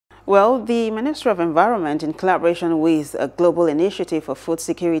Well, the Ministry of Environment, in collaboration with a Global Initiative for Food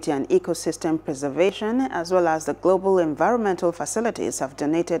Security and Ecosystem Preservation, as well as the Global Environmental Facilities, have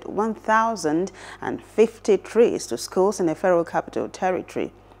donated 1,050 trees to schools in the Federal Capital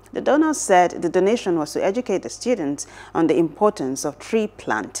Territory. The donors said the donation was to educate the students on the importance of tree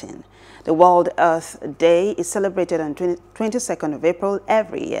planting. The World Earth Day is celebrated on 22nd of April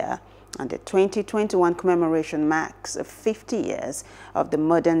every year, and the 2021 commemoration marks 50 years of the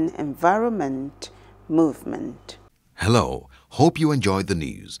modern environment movement. Hello, hope you enjoyed the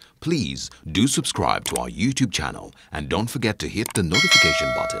news. Please do subscribe to our YouTube channel and don't forget to hit the notification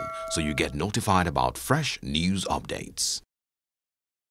button so you get notified about fresh news updates.